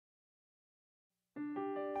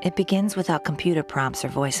It begins without computer prompts or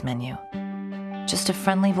voice menu. Just a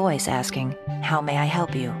friendly voice asking, "How may I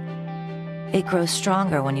help you?" It grows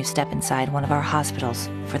stronger when you step inside one of our hospitals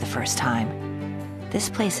for the first time. This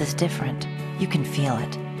place is different. You can feel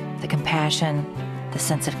it. The compassion, the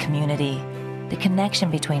sense of community, the connection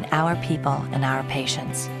between our people and our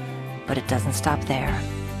patients. But it doesn't stop there.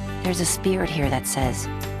 There's a spirit here that says,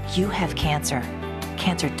 "You have cancer.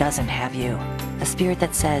 Cancer doesn't have you." A spirit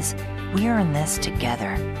that says, "We are in this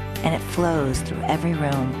together." And it flows through every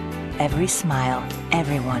room, every smile,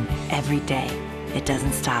 everyone, every day. It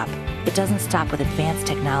doesn't stop. It doesn't stop with advanced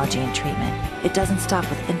technology and treatment. It doesn't stop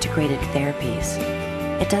with integrated therapies.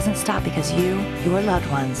 It doesn't stop because you, your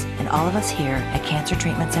loved ones, and all of us here at Cancer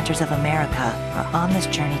Treatment Centers of America are on this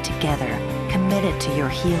journey together, committed to your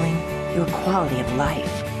healing, your quality of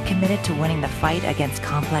life, committed to winning the fight against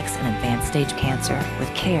complex and advanced stage cancer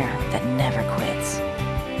with care that never quits.